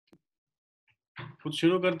खुद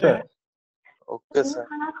शुरू करते हैं। ओके सर,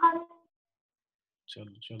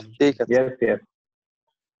 चलो ठीक है। Yes yes.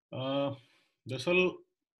 दरअसल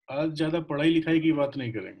आज ज्यादा पढ़ाई लिखाई की बात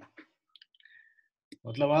नहीं करेंगे,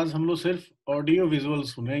 मतलब आज हम लोग सिर्फ ऑडियो विजुअल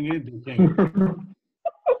सुनेंगे, देखेंगे।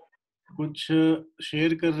 कुछ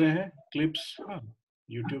शेयर कर रहे हैं क्लिप्स, हाँ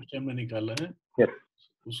यूट्यूब से हमने निकाला है, यस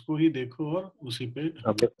उसको ही देखो और उसी पे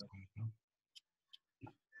ओके।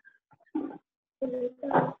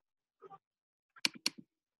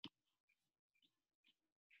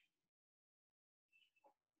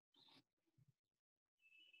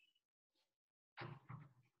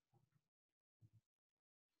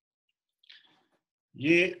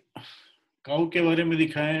 ये काऊ के बारे में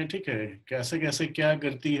दिखाए हैं, ठीक है, कैसे कैसे क्या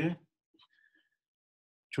करती है,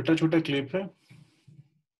 छोटा छोटा क्लिप है।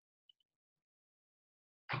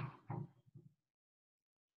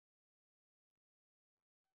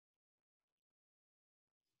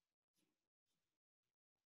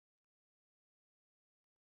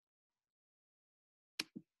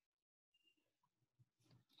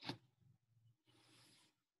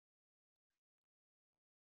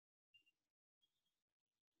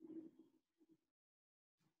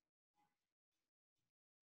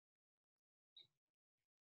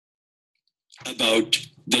 About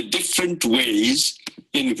the different ways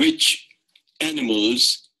in which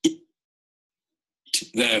animals eat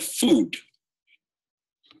their food.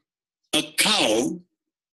 A cow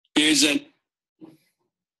is an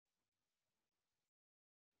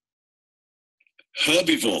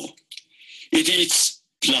herbivore. It eats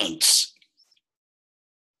plants.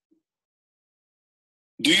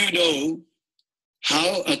 Do you know how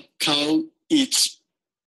a cow eats?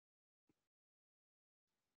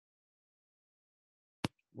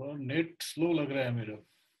 वो नेट स्लो लग रहा है मेरा।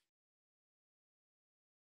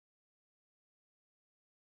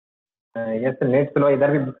 यस नेट स्लो,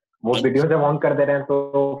 इधर भी वो video जब on कर दे रहे हैं तो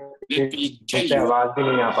Let me tell उससे you आवाज भी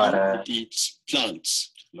नहीं आ पा how रहा है। it eats plants.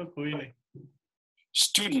 चलो कोई नहीं।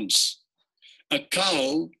 Students, a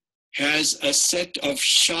cow has a set of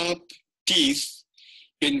sharp teeth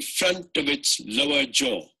in front of its lower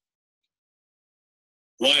jaw.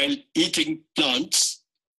 While eating plants,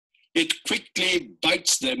 it quickly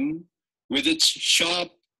bites them with its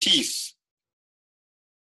sharp teeth.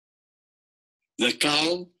 The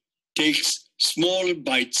cow takes small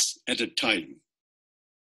bites at a time.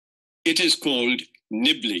 It is called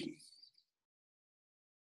nibbling.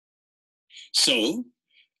 So,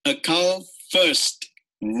 a cow first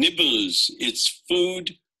nibbles its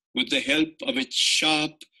food with the help of its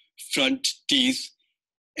sharp front teeth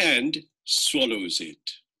and swallows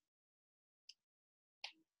it.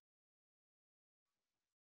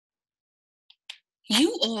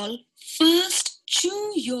 You all first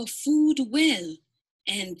chew your food well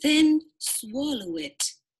and then swallow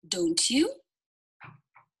it, don't you?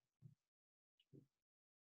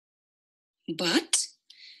 But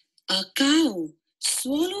a cow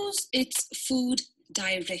swallows its food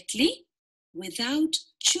directly without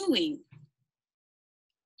chewing.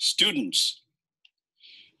 Students,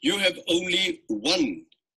 you have only one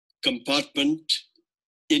compartment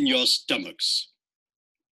in your stomachs.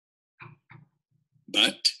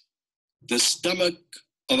 But the stomach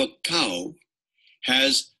of a cow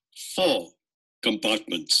has 4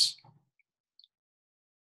 compartments.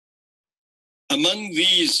 Among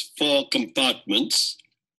these 4 compartments,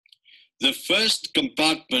 the first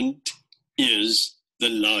compartment is the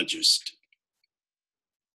largest.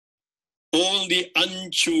 All the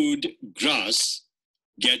unchewed grass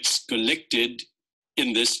gets collected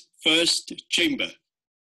in this first chamber.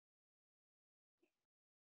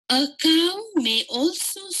 A cow may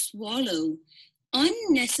also swallow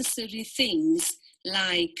unnecessary things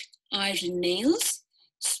like iron nails,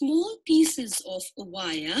 small pieces of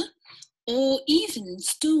wire, or even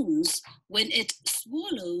stones when it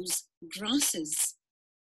swallows grasses.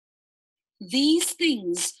 These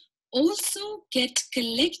things also get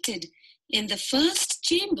collected in the first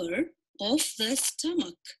chamber of the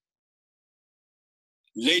stomach.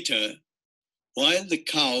 Later, while the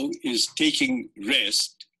cow is taking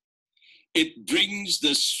rest, it brings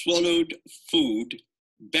the swallowed food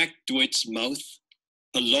back to its mouth,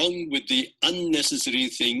 along with the unnecessary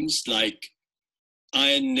things like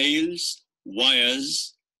iron nails,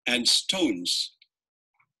 wires, and stones.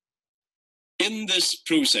 In this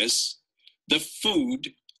process, the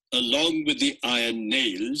food, along with the iron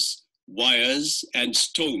nails, wires, and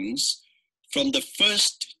stones from the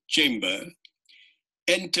first chamber,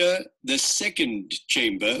 enter the second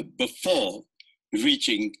chamber before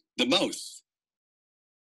reaching the mouth.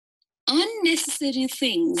 Unnecessary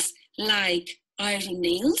things like iron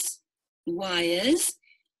nails, wires,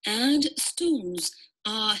 and stones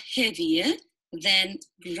are heavier than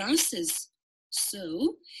grasses,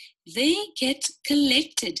 so they get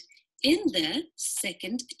collected in the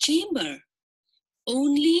second chamber.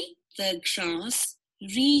 Only the grass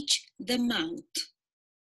reach the mouth.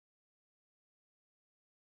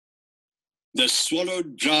 The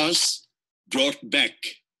swallowed grass brought back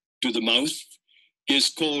to the mouth is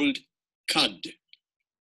called cud.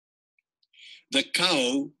 The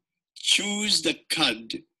cow chews the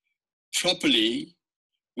cud properly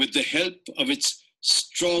with the help of its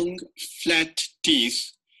strong, flat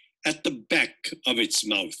teeth at the back of its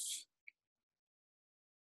mouth.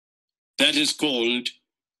 That is called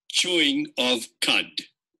chewing of cud.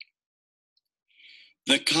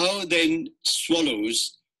 The cow then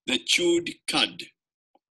swallows the chewed cud.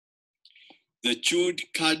 The chewed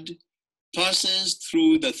cud passes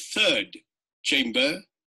through the third chamber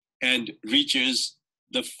and reaches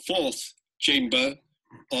the fourth chamber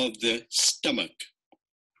of the stomach.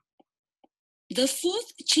 The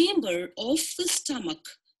fourth chamber of the stomach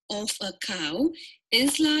of a cow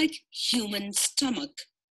is like human stomach.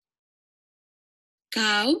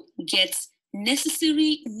 Cow gets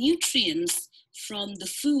necessary nutrients from the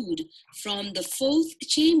food from the fourth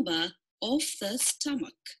chamber of the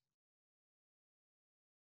stomach.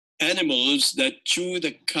 Animals that chew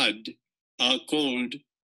the cud are called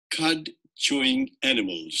cud-chewing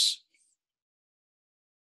animals.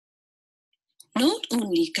 Not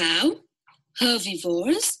only cow,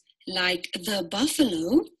 herbivores like the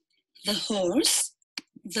buffalo, the horse,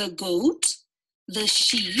 the goat, the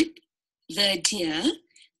sheep, the deer,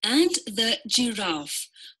 and the giraffe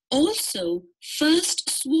also first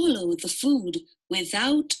swallow the food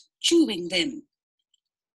without chewing them.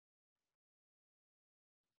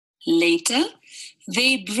 Later,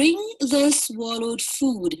 they bring the swallowed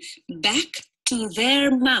food back to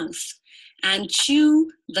their mouth and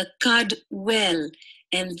chew the cud well,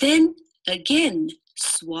 and then again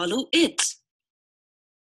swallow it.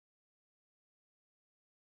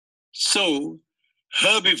 So,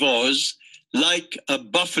 herbivores like a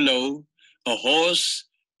buffalo, a horse,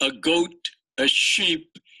 a goat, a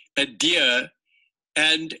sheep, a deer,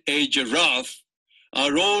 and a giraffe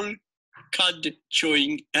are all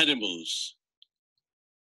cud-chewing animals.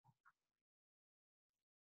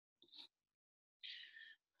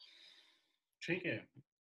 ठीक है,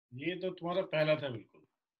 ये तो तुम्हारा पहला था बिल्कुल.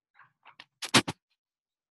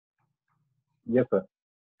 Yes, sir.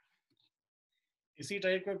 इसी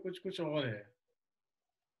type का कुछ कुछ और है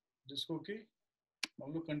जिसको कि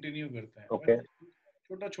हम लोग कंटिन्यू करते हैं. Okay.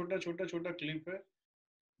 छोटा छोटा छोटा छोटा क्लिप है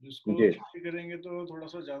जिसको जी. करेंगे तो थोड़ा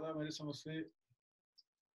सा ज्यादा मेरी समझ से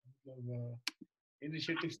मतलब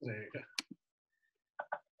इनिशिएटिव्स रहेगा.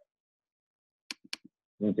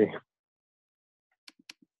 जी.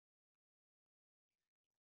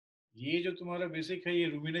 ये जो तुम्हारा बेसिक है, ये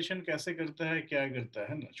रुमिनेशन कैसे करता है, क्या करता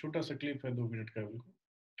है ना, छोटा सा क्लिप है 2 मिनट का बिल्कुल.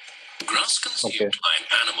 Grass consumed by an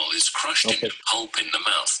animal is crushed into pulp in the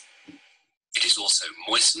mouth. It is also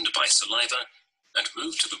moistened by saliva and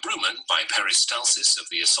moved to the rumen by peristalsis of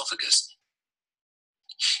the esophagus.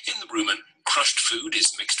 In the rumen, crushed food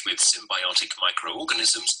is mixed with symbiotic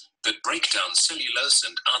microorganisms that break down cellulose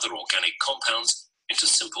and other organic compounds into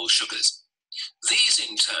simple sugars. These,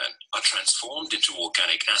 in turn, are transformed into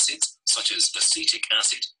organic acids such as acetic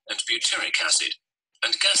acid and butyric acid,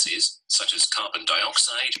 and gases such as carbon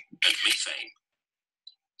dioxide and methane.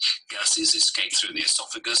 Gases escape through the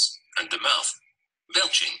esophagus and the mouth,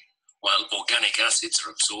 belching, while organic acids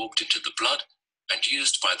are absorbed into the blood and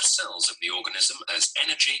used by the cells of the organism as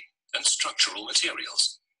energy and structural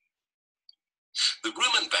materials. The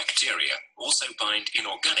rumen bacteria also bind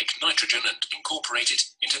inorganic nitrogen and incorporate it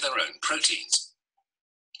into their own proteins.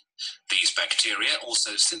 These bacteria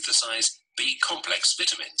also synthesize B-complex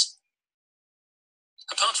vitamins.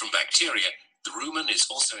 Apart from bacteria, the rumen is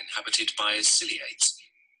also inhabited by ciliates.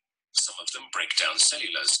 Some of them break down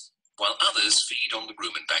cellulose, while others feed on the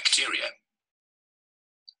rumen bacteria.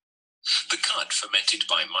 The cud fermented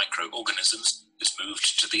by microorganisms is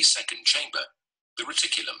moved to the second chamber, the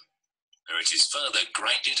reticulum, where it is further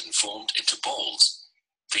grinded and formed into balls.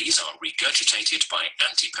 These are regurgitated by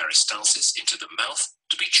antiperistalsis into the mouth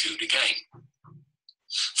to be chewed again.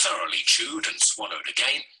 Thoroughly chewed and swallowed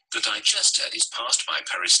again, the digester is passed by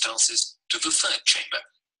peristalsis to the third chamber,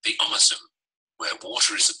 the omasum, where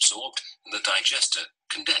water is absorbed and the digester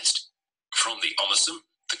condensed. From the omasum,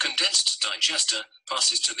 the condensed digester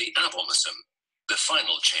passes to the abomasum, the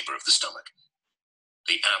final chamber of the stomach.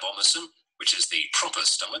 The abomasum, which is the proper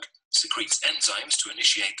stomach, secretes enzymes to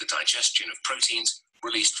initiate the digestion of proteins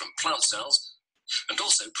released from plant cells, and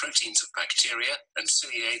also proteins of bacteria and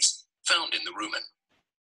ciliates found in the rumen.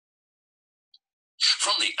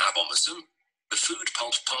 From the abomasum, the food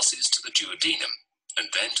pulp passes to the duodenum and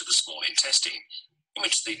then to the small intestine, in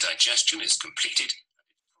which the digestion is completed and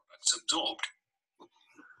its products absorbed.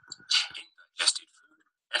 Indigested food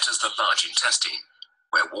enters the large intestine,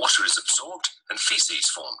 where water is absorbed and feces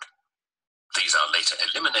formed. These are later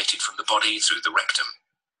eliminated from the body through the rectum.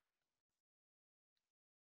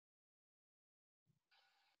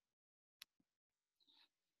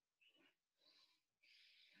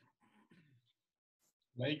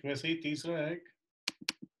 Like वैसे ही तीसरा है,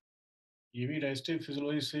 ये भी digestive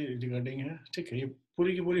physiology से regarding है. ठीक है, ये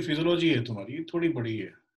पूरी की पूरी फिजियोलॉजी है तुम्हारी, थोड़ी बड़ी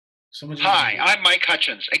है. Hi, I'm Mike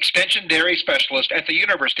Hutchins, Extension Dairy Specialist at the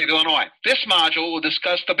University of Illinois. This module will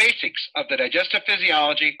discuss the basics of the digestive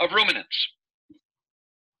physiology of ruminants.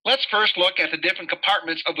 Let's first look at the different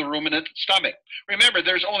compartments of the ruminant stomach. Remember,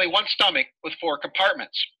 there's only one stomach with 4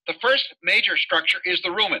 compartments. The first major structure is the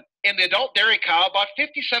rumen. In the adult dairy cow, about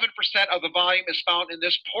 57% of the volume is found in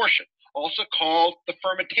this portion, also called the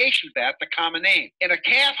fermentation vat, the common name. In a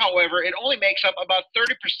calf, however, it only makes up about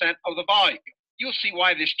 30% of the volume. You'll see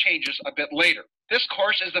why this changes a bit later. This, of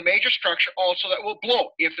course, is the major structure also that will blow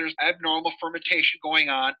if there's abnormal fermentation going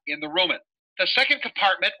on in the rumen. The second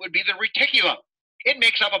compartment would be the reticulum. It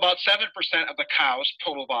makes up about 7% of the cow's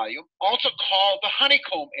total volume, also called the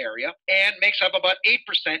honeycomb area, and makes up about 8%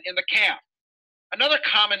 in the calf. Another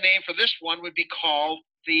common name for this one would be called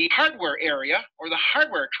the hardware area or the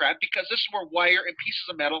hardware trap, because this is where wire and pieces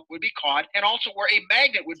of metal would be caught, and also where a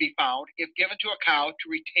magnet would be found if given to a cow to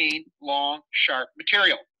retain long, sharp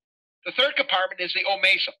material. The third compartment is the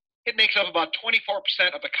omasum. It makes up about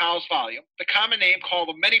 24% of the cow's volume. The common name called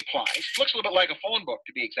the many plies, looks a little bit like a phone book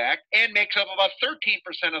to be exact, and makes up about 13%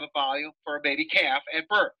 of the volume for a baby calf at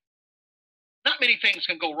birth. Not many things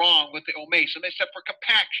can go wrong with the omasum except for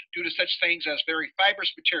compaction due to such things as very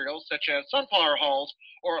fibrous materials such as sunflower hulls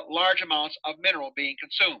or large amounts of mineral being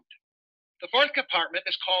consumed. The fourth compartment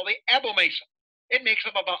is called the abomasum. It makes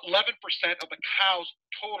up about 11% of the cow's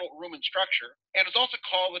total rumen structure and is also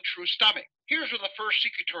called the true stomach. Here's where the first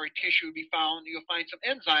secretory tissue would be found. You'll find some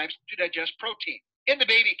enzymes to digest protein. In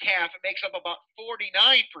the baby calf, it makes up about 49%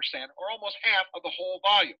 or almost half of the whole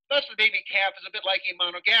volume. Thus, the baby calf is a bit like a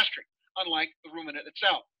monogastric, unlike the ruminant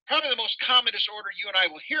itself. Probably the most common disorder you and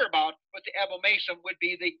I will hear about with the abomasum would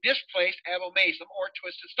be the displaced abomasum or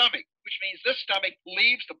twisted stomach, which means this stomach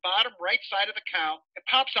leaves the bottom right side of the cow and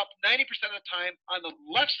pops up 90% of the time on the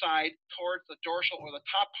left side towards the dorsal or the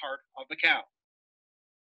top part of the cow.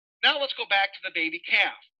 Now let's go back to the baby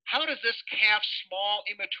calf. How does this calf's small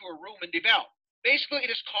immature rumen develop? Basically,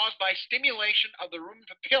 it is caused by stimulation of the rumen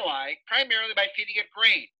papillae, primarily by feeding it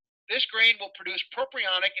grain. This grain will produce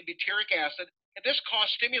propionic and butyric acid, and this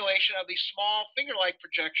causes stimulation of these small finger-like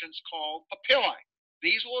projections called papillae.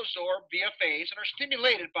 These will absorb VFAs and are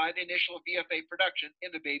stimulated by the initial VFA production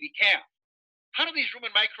in the baby calf. How do these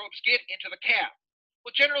rumen microbes get into the calf?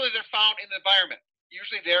 Well, generally they're found in the environment.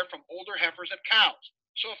 Usually they're from older heifers and cows.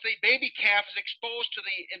 So if the baby calf is exposed to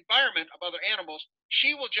the environment of other animals,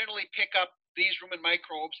 she will generally pick up these rumen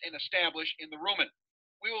microbes and establish in the rumen.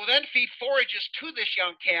 We will then feed forages to this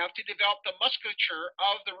young calf to develop the musculature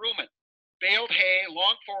of the rumen. Baled hay,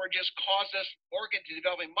 long forages cause this organ to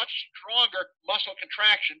develop a much stronger muscle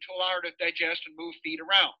contraction to allow her to digest and move feed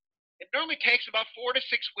around. It normally takes about 4 to 6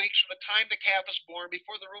 weeks from the time the calf is born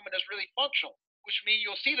before the rumen is really functional, which means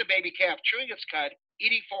you'll see the baby calf chewing its cud,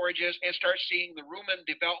 eating forages, and start seeing the rumen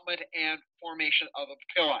development and formation of the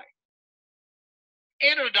papillae.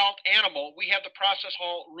 In an adult animal, we have the process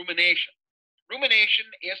called rumination. Rumination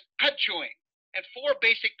is cud chewing, and 4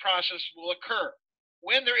 basic processes will occur.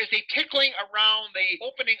 When there is a tickling around the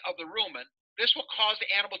opening of the rumen, this will cause the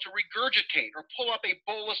animal to regurgitate or pull up a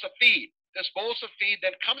bolus of feed. This bolus of feed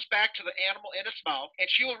then comes back to the animal in its mouth, and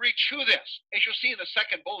she will re-chew this. As you'll see in the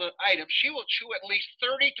second bullet item, she will chew at least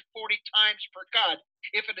 30 to 40 times per cud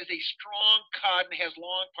if it is a strong cud and has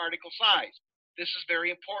long particle size. This is very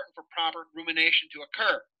important for proper rumination to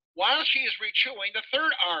occur. While she is re-chewing, the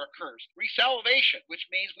third R occurs, resalivation, which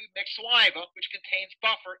means we mix saliva, which contains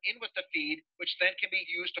buffer, in with the feed, which then can be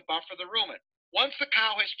used to buffer the rumen. Once the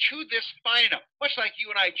cow has chewed this fine enough, much like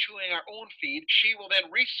you and I chewing our own feed, she will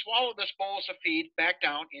then re-swallow this bolus of feed back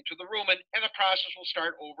down into the rumen, and the process will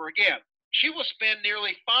start over again. She will spend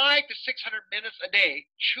nearly 500 to 600 minutes a day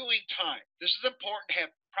chewing time. This is important to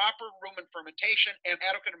have proper rumen fermentation and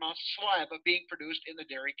adequate amounts of saliva being produced in the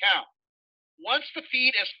dairy cow. Once the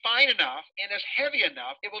feed is fine enough and is heavy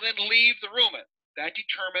enough, it will then leave the rumen. That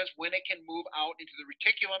determines when it can move out into the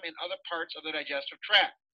reticulum and other parts of the digestive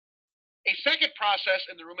tract. A second process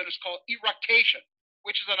in the rumen is called eructation.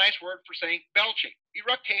 which is a nice word for saying belching.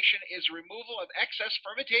 Eructation is removal of excess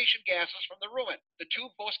fermentation gases from the rumen. The two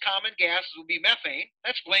most common gases will be methane,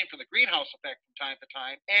 that's blamed for the greenhouse effect from time to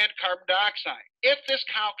time, and carbon dioxide. If this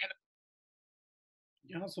cow can...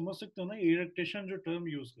 यहाँ समझ सकते हो ना, इरेक्टेशन जो term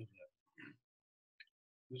use कर रहा है,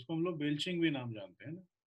 जिसको हम लोग बेल्चिंग भी नाम जानते हैं ना,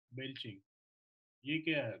 बेल्चिंग, ये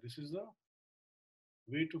क्या है? This is the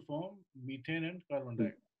way to form methane and carbon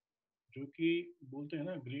dioxide, जो कि बोलते हैं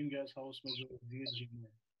ना ग्रीन गैस हाउस में जो जीएचजी में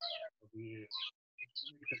ये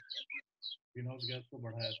ग्रीन हाउस गैस को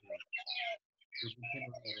बढ़ाया था,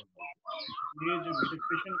 ये जब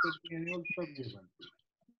इरेक्टेशन करती है एनिमल तब ये बनती है,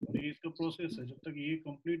 और ये इसका प्रोसेस है, जब तक ये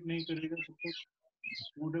कंप्लीट नहीं करेगा तब तक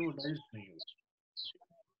फूड है वो डाइजेस्ट नहीं होगा.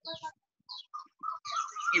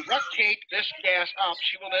 Eructate this gas up,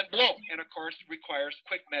 she will then blow, and of course requires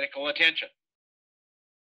quick medical attention.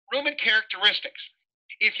 Rumen characteristics.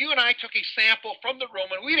 If you and I took a sample from the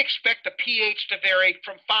rumen, we'd expect the pH to vary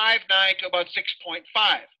from 5.9 to about 6.5.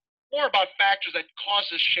 More about factors that cause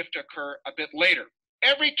this shift to occur a bit later.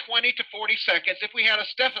 Every 20 to 40 seconds, if we had a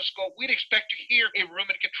stethoscope, we'd expect to hear a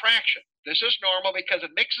rumen contraction. This is normal because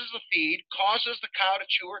it mixes the feed, causes the cow to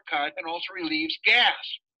chew or cut, and also relieves gas.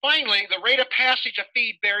 Finally, the rate of passage of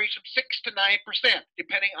feed varies from 6 to 9%,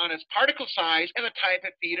 depending on its particle size and the type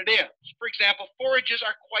of feed it is. For example, forages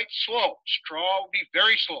are quite slow. Straw will be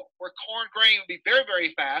very slow, where corn grain will be very, very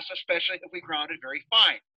fast, especially if we ground it very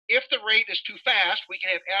fine. If the rate is too fast, we can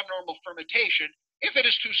have abnormal fermentation. If it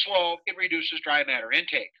is too slow, it reduces dry matter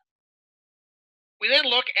intake. We then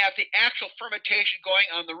look at the actual fermentation going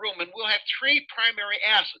on the rumen. We'll have three primary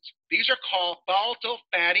acids. These are called volatile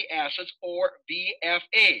fatty acids, or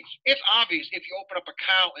VFAs. It's obvious if you open up a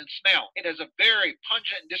cow and smell. It has a very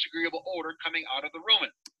pungent and disagreeable odor coming out of the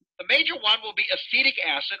rumen. The major one will be acetic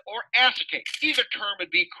acid or acetate. Either term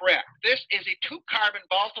would be correct. This is a 2-carbon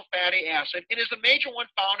volatile fatty acid. It is the major one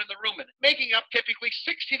found in the rumen, making up typically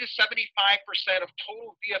 60 to 75% of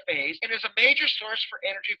total VFAs, and is a major source for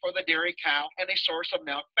energy for the dairy cow and a source of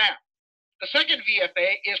milk fat. The second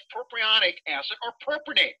VFA is propionic acid or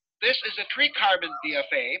propionate. This is a 3-carbon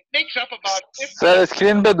VFA, makes up about 50% sir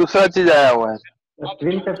screen पे दूसरा चीज आया हुआ है. of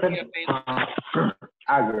the total VFA.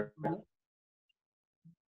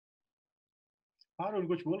 हाँ, और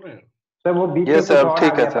कुछ बोल रहे हो? सर वो बीच में कुछ और आ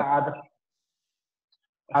गया था,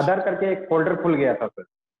 अदर करके एक फोल्डर खुल गया था सर.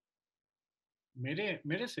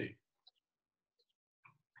 मेरे से?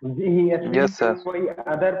 जी यस सर, कोई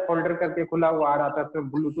अदर फोल्डर करके खुला हुआ आ रहा था, तो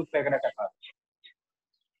ब्लूटूथ वगैरह का था.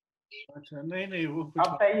 अच्छा, नहीं वो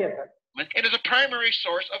अब सही है sir. It is a primary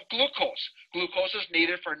source of glucose. Glucose is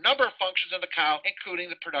needed for a number of functions in the cow, including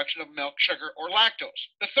the production of milk, sugar, or lactose.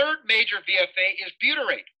 The third major VFA is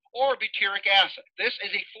butyrate, or butyric acid. This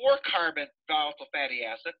is a 4-carbon volatile fatty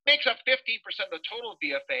acid, makes up 15% of the total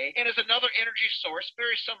VFA, and is another energy source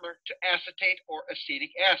very similar to acetate or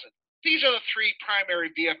acetic acid. These are the three primary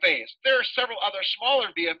VFAs. There are several other smaller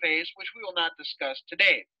VFAs which we will not discuss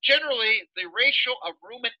today. Generally, the ratio of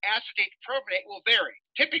rumen acetate to propionate will vary,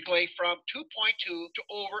 typically from 2.2 to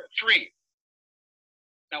over 3.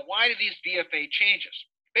 Now, why do these VFA changes?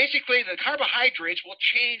 Basically, the carbohydrates will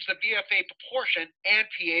change the VFA proportion and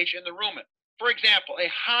pH in the rumen. For example, a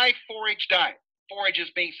high forage diet,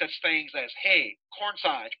 forages being such things as hay, corn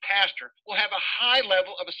silage, pasture, will have a high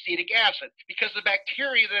level of acetic acid because the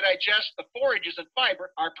bacteria that digest the forages and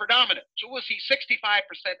fiber are predominant. So we'll see 65%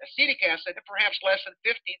 acetic acid and perhaps less than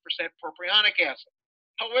 15% propionic acid.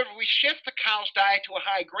 However, we shift the cow's diet to a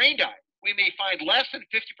high grain diet, we may find less than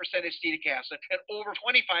 50% acetic acid and over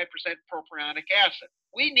 25% propionic acid.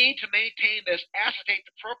 We need to maintain this acetate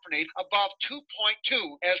to propionate above 2.2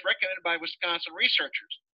 as recommended by Wisconsin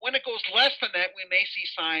researchers. When it goes less than that, we may see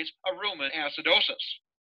signs of rumen acidosis.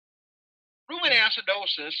 Rumen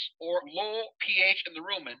acidosis, or low pH in the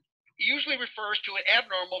rumen, usually refers to an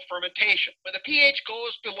abnormal fermentation. When the pH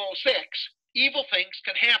goes below 6, evil things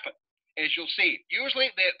can happen, as you'll see. Usually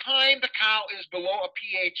the time the cow is below a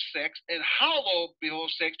pH 6 and how low below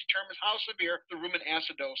 6 determines how severe the rumen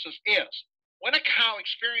acidosis is. When a cow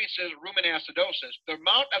experiences rumen acidosis, the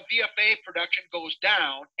amount of VFA production goes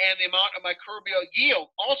down and the amount of microbial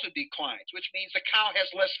yield also declines, which means the cow has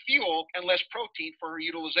less fuel and less protein for her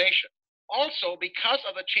utilization. Also, because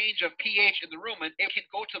of the change of pH in the rumen, it can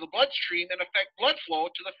go to the bloodstream and affect blood flow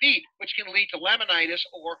to the feed, which can lead to laminitis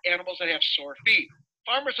or animals that have sore feet.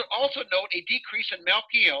 Farmers will also note a decrease in milk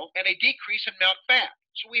yield and a decrease in milk fat.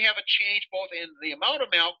 So we have a change both in the amount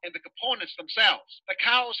of milk and the components themselves. The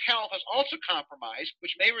cow's health is also compromised,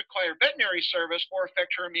 which may require veterinary service or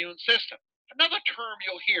affect her immune system. Another term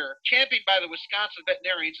you'll hear championed by the Wisconsin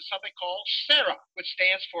veterinarians is something called SARA, which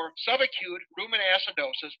stands for subacute rumen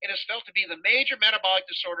acidosis, and is felt to be the major metabolic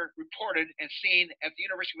disorder reported and seen at the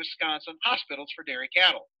University of Wisconsin hospitals for dairy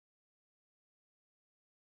cattle.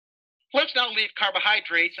 Let's now leave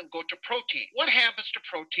carbohydrates and go to protein. What happens to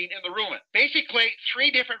protein in the rumen? Basically,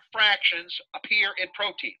 three different fractions appear in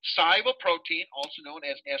protein. Soluble protein, also known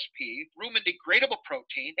as SP, rumen degradable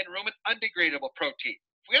protein, and rumen undegradable protein.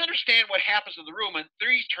 If we understand what happens in the rumen,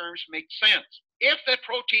 these terms make sense. If that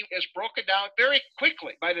protein is broken down very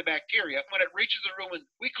quickly by the bacteria, when it reaches the rumen,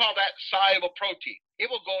 we call that soluble protein.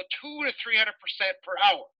 It will go 200 to 300% per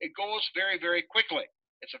hour. It goes very, very quickly.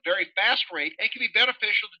 It's a very fast rate and can be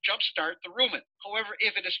beneficial to jumpstart the rumen. However,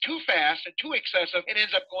 if it is too fast and too excessive, it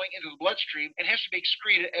ends up going into the bloodstream and has to be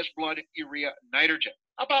excreted as blood urea nitrogen.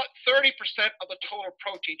 About 30% of the total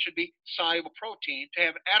protein should be soluble protein to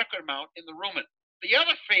have an adequate amount in the rumen. The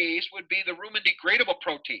other phase would be the rumen degradable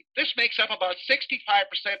protein. This makes up about 65%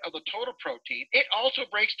 of the total protein. It also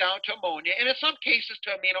breaks down to ammonia and in some cases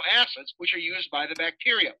to amino acids, which are used by the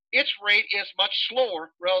bacteria. Its rate is much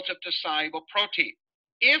slower relative to soluble protein.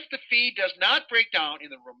 If the feed does not break down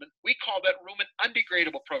in the rumen, we call that rumen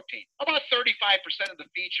undegradable protein. About 35% of the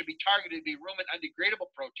feed should be targeted to be rumen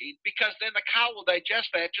undegradable protein because then the cow will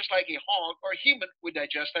digest that just like a hog or a human would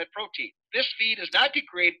digest that protein. This feed is not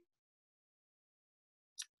degrade.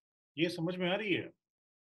 ये समझ में आ रही है?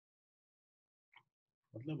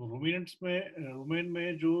 मतलब rumen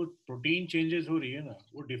में जो protein changes हो रही है ना,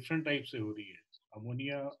 वो डिफरेंट टाइप से हो रही है.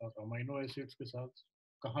 अमोनिया और अमीनो एसिड्स के साथ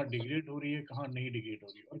कहाँ डिग्रेड हो रही है, कहाँ नहीं डिग्रेड हो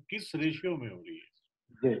रही है और किस रेशियो में हो रही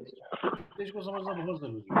है, इसको समझना बहुत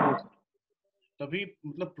जरूरी है. तभी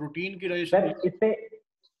मतलब प्रोटीन की डाइजेशन. इससे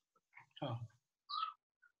हाँ,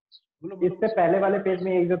 इससे पहले वाले पेज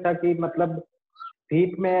में एक जो था कि मतलब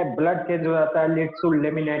फीट में ब्लड चेंज हो जाता है लीड टू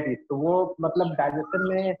लेमिनाइटिस, तो वो मतलब डाइजेशन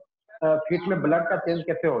में फीट में ब्लड का चेंज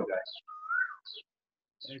कैसे हो जाए?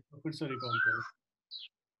 एक तो फिर से रिकॉल करो.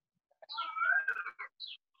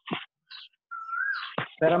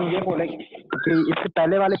 सर हम ये बोले कि इससे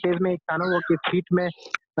पहले वाले पेज में एक था ना वो कि फीट में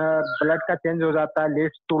ब्लड का चेंज हो जाता है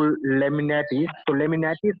लीड्स टू लेमिनाइटिस, तो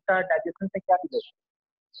लेमिनाइटिस का डाइजेशन से क्या रिलेशन?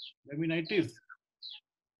 लेमिनाइटिस?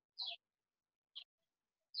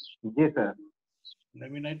 जी सर.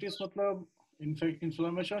 लेमिनाइटिस मतलब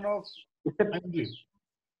इन्फ्लेमेशन ऑफ एंग्लिन.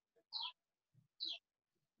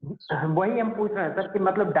 वही हम पूछ रहे हैं सर कि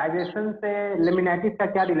मतलब डाइजेशन से लेमिनाइटिस का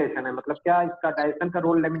क्या रिलेशन है, मतलब क्या इसका डाइजेशन का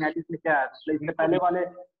रोल लेमिनाइटिस में क्या है? मतलब इससे पहले वाले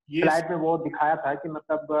स्लाइड में वो दिखाया था कि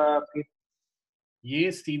मतलब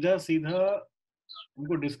ये सीधा सीधा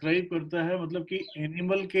उनको डिस्क्राइब करता है मतलब कि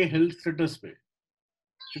एनिमल के हेल्थ स्टेटस पे,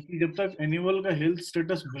 क्योंकि जब तक एनिमल का हेल्थ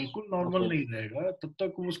स्टेटस बिल्कुल नॉर्मल नहीं रहेगा तब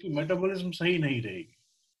तक उसकी मेटाबॉलिज्म सही नहीं रहेगी.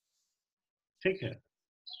 ठीक है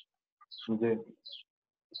जी.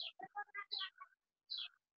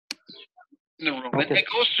 In the rumen, it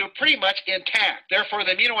goes through pretty much intact. Therefore,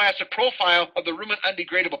 the amino acid profile of the rumen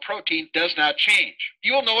undegradable protein does not change.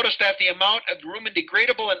 You will notice that the amount of rumen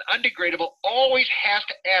degradable and undegradable always has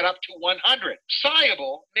to add up to 100.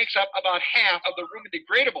 Soluble makes up about half of the rumen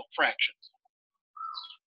degradable fraction.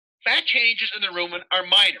 Fat changes in the rumen are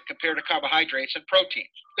minor compared to carbohydrates and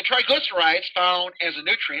proteins. The triglycerides found as a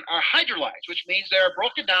nutrient are hydrolyzed, which means they are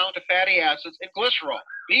broken down to fatty acids and glycerol.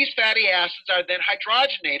 These fatty acids are then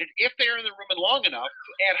hydrogenated if they are in the rumen long enough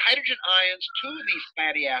to add hydrogen ions to these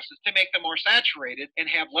fatty acids to make them more saturated and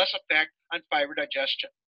have less effect on fiber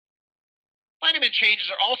digestion. Vitamin changes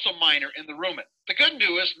are also minor in the rumen. The good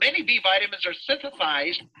news, many B vitamins are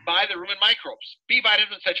synthesized by the rumen microbes. B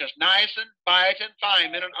vitamins such as niacin, biotin,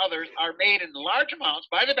 thiamine, and others are made in large amounts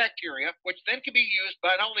by the bacteria, which then can be used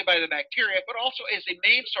not only by the bacteria, but also as the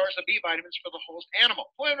main source of B vitamins for the host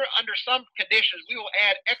animal. However, under some conditions, we will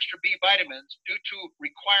add extra B vitamins due to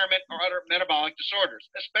requirement or other metabolic disorders,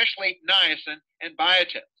 especially niacin and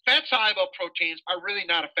biotin. Fat-soluble proteins are really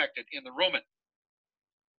not affected in the rumen.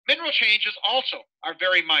 Mineral changes also are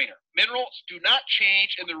very minor. Minerals do not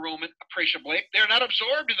change in the rumen appreciably. They are not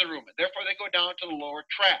absorbed in the rumen. Therefore, they go down to the lower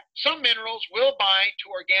tract. Some minerals will bind to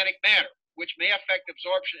organic matter, which may affect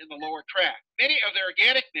absorption in the lower tract. Many of the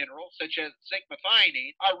organic minerals, such as zinc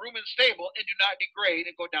methionine, are rumen stable and do not degrade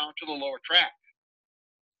and go down to the lower tract.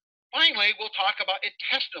 Finally, we'll talk about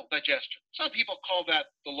intestinal digestion. Some people call that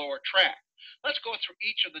the lower tract. Let's go through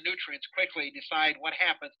each of the nutrients quickly and decide what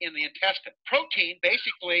happens in the intestine. Protein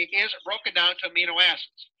basically is broken down to amino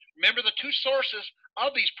acids. Remember, the two sources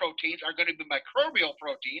of these proteins are going to be microbial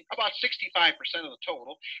protein, about 65% of the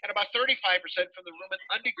total, and about 35% from the rumen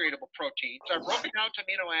undegradable proteins are broken down to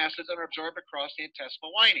amino acids and are absorbed across the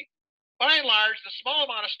intestinal lining. By and large, the small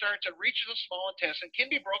amount of starch that reaches the small intestine can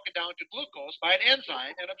be broken down to glucose by an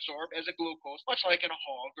enzyme and absorbed as a glucose, much like in a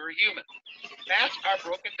hog or a human. Fats are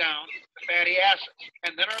broken down to fatty acids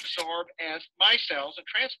and then are absorbed as micelles and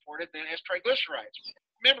transported then as triglycerides.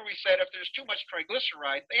 Remember, we said if there's too much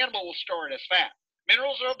triglyceride, the animal will store it as fat.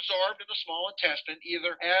 Minerals are absorbed in the small intestine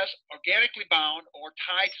either as organically bound or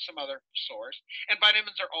tied to some other source, and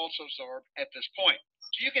vitamins are also absorbed at this point.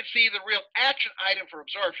 So you can see the real action item for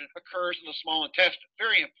absorption occurs in the small intestine,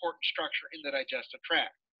 very important structure in the digestive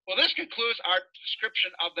tract. Well, this concludes our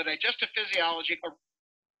description of the digestive physiology of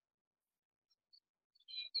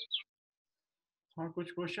हाँ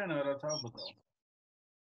कुछ question आ रहा था बताओ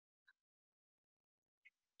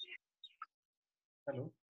hello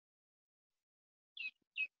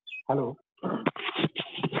hello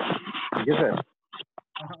जी sir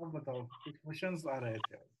हाँ बताओ कुछ questions आ रहे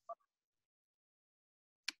थे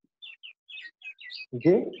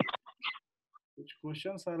जी कुछ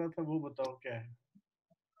क्वेश्चंस आ रहा था वो बताओ क्या है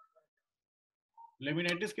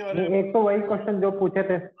लेमिनाइटिस के बारे में एक तो वही क्वेश्चन जो पूछे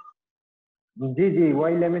थे जी जी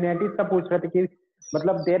वही लेमिनाइटिस का पूछ रहे थे कि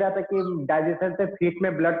मतलब दे रहा था कि डाइजेशन से फीट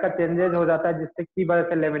में ब्लड का चेंजेस हो जाता है जिससे की वजह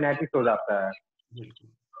से लेमिनाइटिस हो जाता है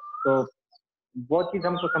तो वो चीज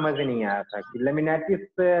हमको समझ में नहीं आया था कि लेमिनाइटिस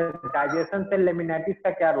डाइजेशन से लेमिनाइटिस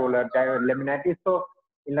का क्या रोल है लेमिनाइटिस तो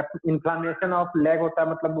इन्फ्लामेशन ऑफ लेग होता है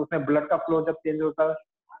मतलब उसमें ब्लड का फ्लो जब चेंज होता है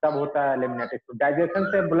तब होता है लेमिनाइटिस तो डाइजेशन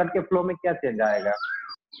से ब्लड के फ्लो में क्या चेंज आएगा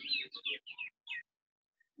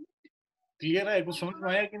क्लियर है कुछ समझ में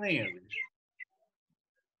आया कि नहीं है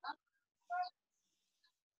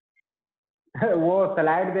वो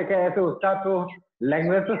स्लाइड देखे ऐसे उसका तो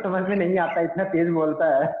लैंग्वेज तो समझ में नहीं आता इतना तेज बोलता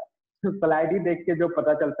है स्लाइड ही देख के जो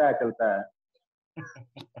पता चलता है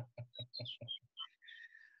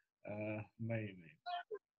नहीं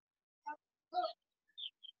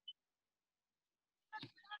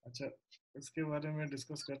अच्छा इसके बारे में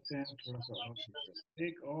डिस्कस करते हैं थोड़ा सा और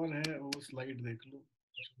एक और है वो स्लाइड देख लो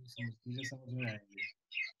चीजें समझ में आएंगी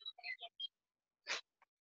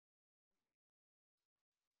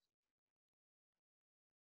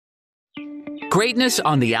Greatness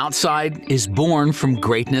on the outside is born from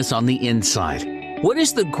greatness on the inside. What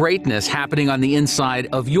is the greatness happening on the inside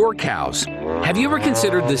of your cows? Have you ever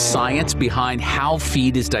considered the science behind how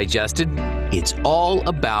feed is digested? It's all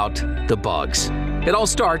about the bugs. It all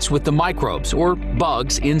starts with the microbes, or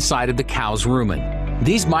bugs, inside of the cow's rumen.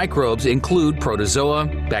 These microbes include protozoa,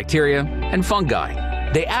 bacteria, and fungi.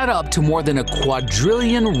 They add up to more than 1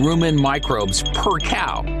 quadrillion rumen microbes per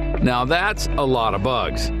cow. Now that's a lot of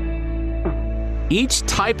bugs. Each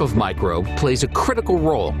type of microbe plays a critical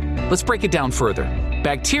role. Let's break it down further.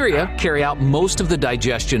 Bacteria carry out most of the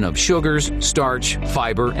digestion of sugars, starch,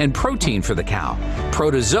 fiber, and protein for the cow.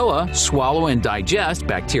 Protozoa swallow and digest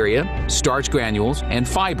bacteria, starch granules, and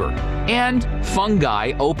fiber. And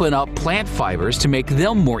fungi open up plant fibers to make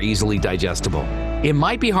them more easily digestible. It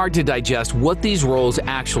might be hard to digest what these roles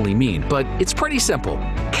actually mean, but it's pretty simple.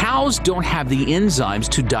 Cows don't have the enzymes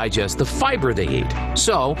to digest the fiber they eat,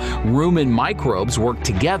 so rumen microbes work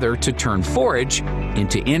together to turn forage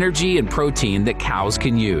into energy and protein that cows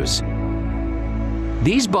can use.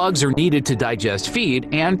 These bugs are needed to digest feed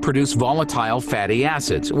and produce volatile fatty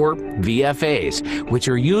acids, or VFAs, which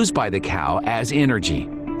are used by the cow as energy.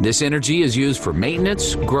 This energy is used for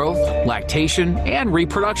maintenance, growth, lactation, and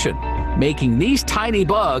reproduction, making these tiny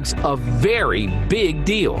bugs a very big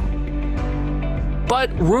deal. But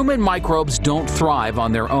rumen microbes don't thrive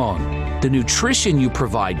on their own. The nutrition you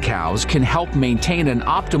provide cows can help maintain an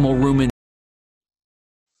optimal rumen.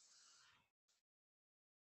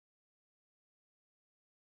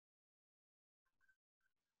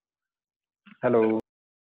 Hello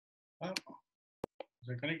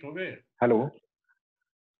connect हो गए hello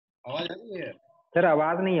आवाज आ रही है sir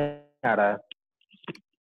आवाज नहीं आ रहा है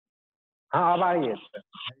हाँ अब आ रही है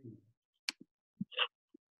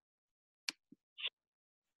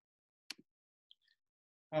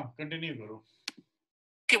हाँ कंटिन्यू करो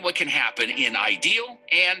Look at what can happen in ideal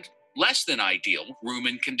and less than ideal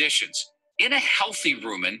rumen conditions. In a healthy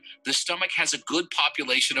rumen, the stomach has a good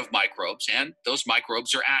population of microbes, and those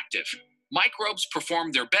microbes are active. Microbes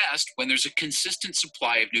perform their best when there's a consistent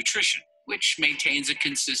supply of nutrition, which maintains a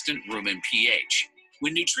consistent rumen pH.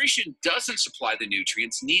 When nutrition doesn't supply the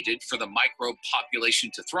nutrients needed for the microbe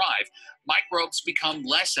population to thrive, microbes become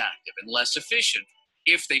less active and less efficient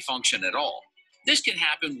if they function at all. This can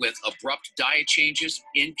happen with abrupt diet changes,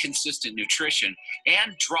 inconsistent nutrition,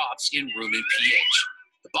 and drops in rumen pH.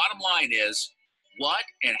 The bottom line is, what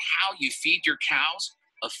and how you feed your cows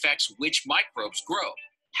affects which microbes grow,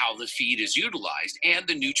 how the feed is utilized, and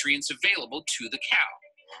the nutrients available to the cow.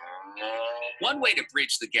 One way to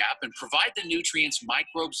bridge the gap and provide the nutrients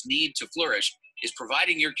microbes need to flourish is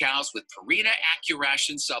providing your cows with Purina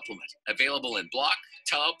AccuRation supplement, available in block,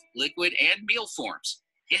 tub, liquid, and meal forms.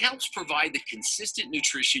 It helps provide the consistent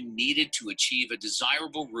nutrition needed to achieve a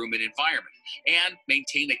desirable rumen environment and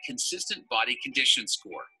maintain a consistent body condition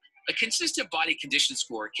score. A consistent body condition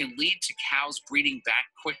score can lead to cows breeding back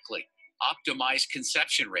quickly, optimize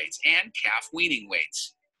conception rates, and calf weaning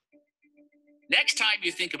weights. Next time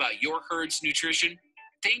you think about your herd's nutrition,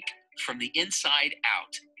 think from the inside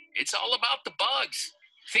out. It's all about the bugs.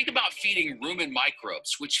 Think about feeding rumen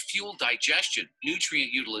microbes, which fuel digestion,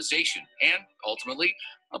 nutrient utilization, and ultimately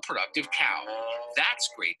a productive cow. That's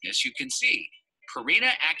greatness you can see.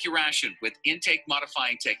 Purina AccuRation with intake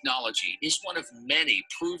modifying technology is one of many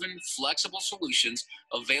proven flexible solutions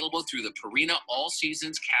available through the Purina All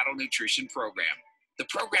Seasons Cattle Nutrition Program. The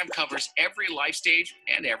program covers every life stage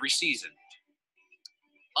and every season.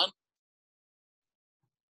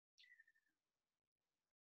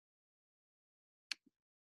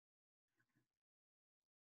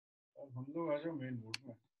 हम लोग आ जाओ main mood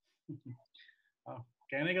में।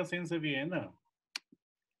 कहने का sense अभी है ना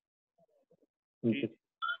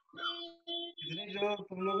इसलिए जो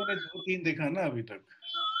तुम लोगों ने 2-3 देखा ना अभी तक,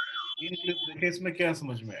 3 क्लिप देखे, इसमें क्या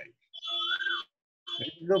समझ में आई?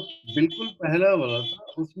 जो बिल्कुल पहला वाला था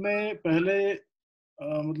उसमें पहले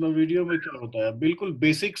मतलब वीडियो में क्या बताया, बिल्कुल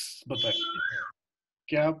बेसिक्स बताया,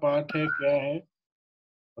 क्या पार्ट है क्या है,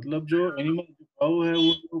 मतलब जो एनिमल काऊ है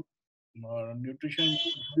वो जो न्यूट्रिशन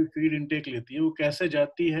फीड इनटेक लेती है वो कैसे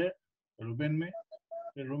जाती है रुमेन में,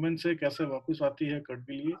 फिर रुमेन से कैसे वापस आती है कट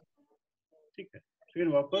के लिए, ठीक है, फिर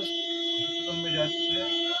वापस में जाती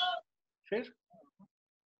है, फिर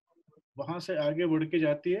वहां से आगे बढ़ के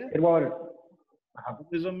जाती है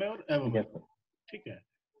मेटाबॉलिज्म में और एवोमेज्म, ठीक है,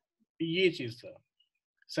 ये चीज था।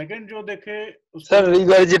 सेकंड जो देखे सर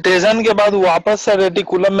रिगर्जिटेशन के बाद वापस से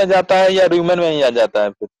रेटिकुलम में जाता है या रूमेन में ही आ जाता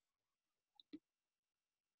है? फिर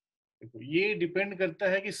ये डिपेंड करता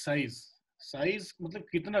है कि साइज मतलब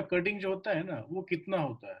कितना कटिंग जो होता है ना वो कितना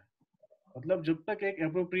होता है, मतलब जब तक एक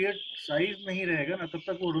एप्रोप्रिएट साइज नहीं रहेगा ना तब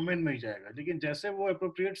तक वो रूमेन में ही जाएगा, लेकिन जैसे वो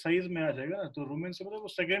एप्रोप्रिएट साइज में आ जाएगा ना तो रूमेन से मतलब वो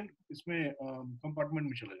सेकंड इसमें कंपार्टमेंट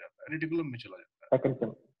में चला जाता है, रेटिकुलम में चला जाता है,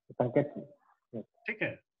 ठीक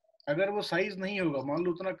है। अगर वो साइज नहीं होगा, मान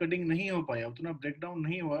लो उतना कटिंग नहीं हो पाया, उतना ब्रेक डाउन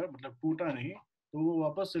नहीं हुआ, मतलब टूटा नहीं, तो वो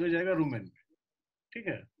वापस चले जाएगा रूमेन में, ठीक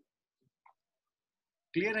है।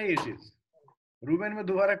 क्लियर है ये चीज? रूमेन में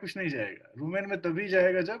दोबारा कुछ नहीं जाएगा, रूमेन में तभी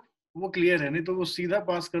जाएगा जब वो क्लियर है, नहीं तो वो सीधा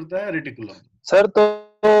पास करता है रेटिकुलम। सर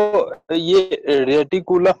तो ये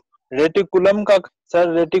रेटिकुलम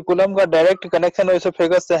का डायरेक्ट कनेक्शन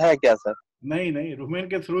ओएसोफेगस से है क्या सर? नहीं, रूमेन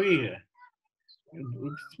के थ्रू ही है।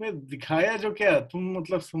 इसमें दिखाया जो क्या तुम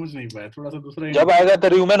मतलब समझ नहीं पाए, थोड़ा सा दूसरा जब आएगा तो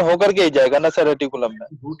रूमेन होकर के ही जाएगा ना सर रेटिकुलम में?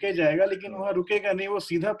 होके जाएगा, लेकिन वहां रुकेगा नहीं, वो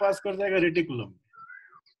सीधा पास कर जाएगा रेटिकुलम में।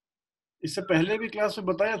 इससे पहले भी क्लास में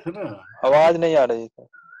बताया था ना। आवाज नहीं आ रही है।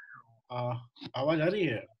 आवाज आ रही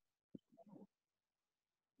है?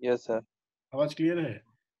 Yes sir. आवाज क्लियर है?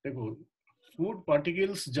 देखो, फूड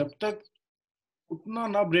पार्टिकल्स जब तक उतना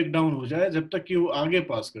ना ब्रेक डाउन हो जाए जब तक कि वो आगे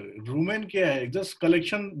पास करे। रूमेन क्या है? जस्ट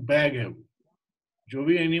कलेक्शन बैग है, वो जो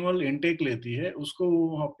भी एनिमल इनटेक लेती है उसको वो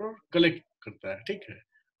वहां पर कलेक्ट करता है, ठीक है।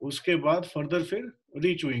 उसके बाद फर्दर फिर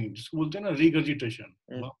रीचूइंग, जिसको बोलते हैं ना रीगर्जिटेशन,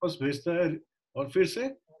 वापस भेजता है और फिर से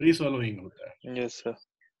रीस्वॉलोइंग होता है। Yes sir.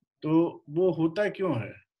 तो वो होता क्यों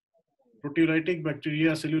है? प्रोटीयोलाइटिक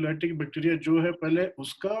बैक्टीरिया, सेल्यूलाइटिक बैक्टीरिया जो है, पहले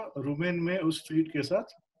उसका रूमेन में उस फीड के साथ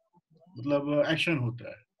मतलब एक्शन होता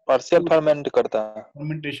है, पार्शियल फर्मेंट करता है,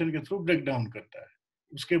 फर्मेंटेशन के थ्रू ब्रेक डाउन करता है,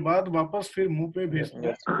 उसके बाद वापस फिर मुंह पे भेजता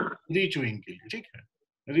है रीचूइंग के लिए, ठीक है।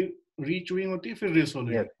 रीचूइंग होती है, फिर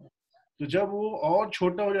रीस्वॉलोइंग। तो जब वो और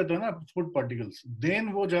छोटा हो जाता है ना फूड पार्टिकल्स,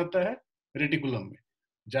 देन वो जाता है रेटिकुलम में,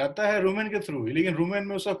 जाता है रूमेन के थ्रू, लेकिन रूमेन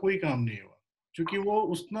में उसका कोई काम नहीं हुआ, क्योंकि वो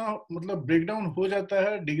उतना मतलब ब्रेकडाउन हो जाता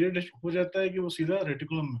है, डिग्रेडेशन हो जाता है कि वो सीधा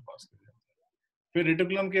रेटिकुलम में पास कर जाता है। फिर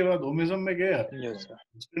रेटिकुलम के बाद ओमेजम में गया,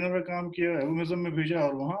 स्पिनर में काम किया, ओमेजम में भेजा,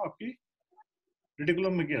 और वहां आपकी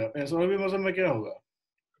रेटिकुलम में क्या, ओमेजम में क्या होगा?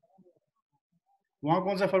 वहां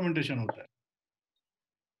कौन सा फर्मेंटेशन होता है?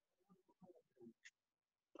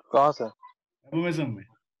 कहाँ से? एबोमेजम में।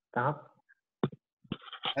 कहाँ?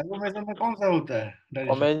 एबोमेजम में कौन सा होता है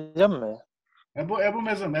डाइजेशन? ओमेजम में।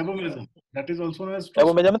 एबोमेजम that is also known as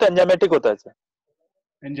एबोमेजम में तो एंजाइमेटिक होता है सर।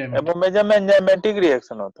 एबोमेजम में एंजाइमेटिक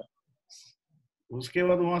रिएक्शन होता है। उसके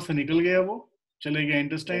बाद वहां से निकल गया, वो चले गया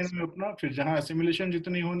इंटेस्टाइन में अपना, फिर जहां एसिमिलेशन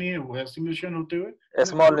जितनी होनी है वो एसिमिलेशन होते हुए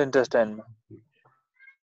स्मॉल इंटेस्टाइन में।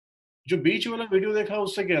 जो बीच वाला वीडियो देखा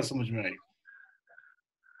उससे क्या समझ में आई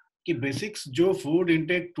कि बेसिक्स जो फूड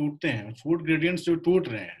इनटेक टूटते हैं, फूड ग्रेडियंट्स जो टूट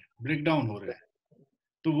रहे हैं, ब्रेक डाउन हो रहे हैं,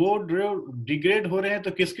 तो वो डिग्रेड हो रहे हैं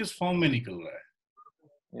तो किस किस फॉर्म में निकल रहा है?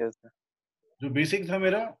 यस जो बेसिक था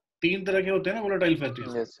मेरा, 3 तरह के होते हैं ना volatile fatty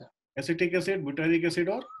acid, yes acetic acid, butyric acid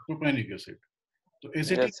और प्रोपेनिक एसिड। तो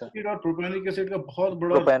एसिटिक यस सर एसिड और प्रोपेनिक एसिड का बहुत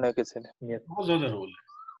प्रोपेनिक एसिड ज्यादा रोल है।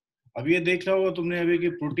 अब ये देख रहा होगा तुमने अभी कि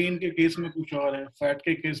प्रोटीन के केस में कुछ और है, फैट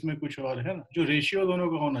के केस में कुछ और है ना। जो रेशियो दोनों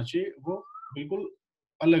का होना चाहिए वो बिल्कुल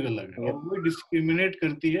अलग अलग है, और वो डिस्क्रिमिनेट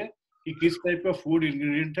करती है कि किस टाइप का फूड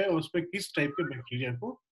इंग्रेडिएंट है और उस पर किस टाइप के बैक्टीरिया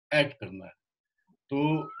को एक्ट करना है। तो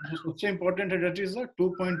जो सबसे इंपॉर्टेंट है दैट इज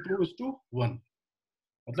 2.2:1,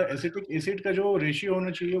 मतलब एसिटिक एसिड का जो रेशियो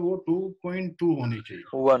होना चाहिए वो 2.2 होनी चाहिए।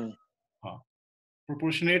 1 हाँ,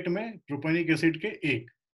 प्रोपोर्शनेट में प्रोपेनिक एसिड के 1,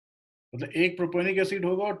 मतलब 1 प्रोपेनिक एसिड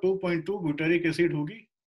होगा और 2.2 ब्यूटारिक एसिड होगी।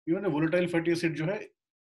 इवन वोलेटाइल फैटी एसिड जो है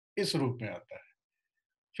इस रूप में आता है।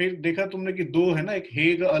 फिर देखा तुमने कि 2 है ना, एक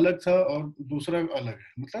हे का अलग था और दूसरा अलग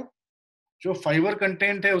है, मतलब जो फाइबर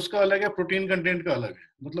कंटेंट है उसका अलग है, प्रोटीन कंटेंट का अलग है।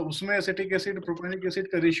 मतलब उसमें एसिटिक एसिड प्रोपेनिक एसिड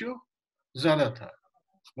का रेशियो ज्यादा था,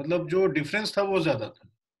 मतलब जो डिफरेंस था वो ज्यादा था,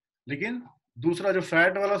 लेकिन दूसरा जो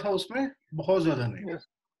फैट वाला था उसमें बहुत ज्यादा नहीं था।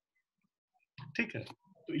 ठीक है,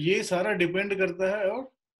 तो ये सारा डिपेंड करता है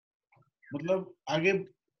और मतलब आगे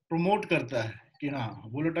प्रमोट करता है कि हाँ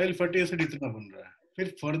वोलेटाइल फैटी एसिड इतना बन रहा है।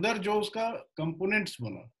 फिर फर्दर जो उसका कंपोनेंट्स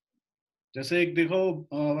बना, जैसे एक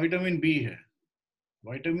देखो विटामिन बी है,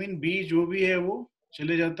 विटामिन बी जो भी है वो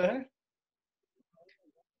चले जाता है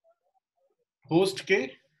होस्ट के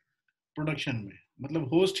प्रोडक्शन में,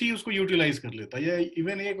 मतलब होस्ट ही उसको यूटिलाइज कर लेता है। या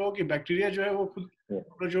इवन ये कहो कि बैक्टीरिया जो है वो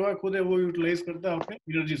खुद जो है खुद है वो यूटिलाइज करता है अपने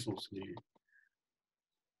एनर्जी सोर्स के लिए।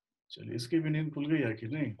 चलिए, इसकी भी नींद खुल गई है कि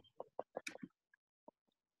नहीं?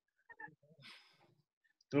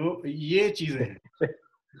 तो ये चीजें हैं।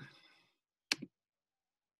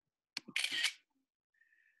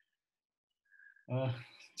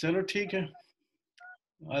 चलो ठीक है,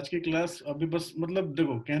 आज की क्लास अभी बस मतलब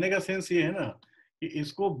देखो कहने का सेंस ये है ना कि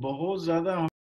इसको बहुत ज्यादा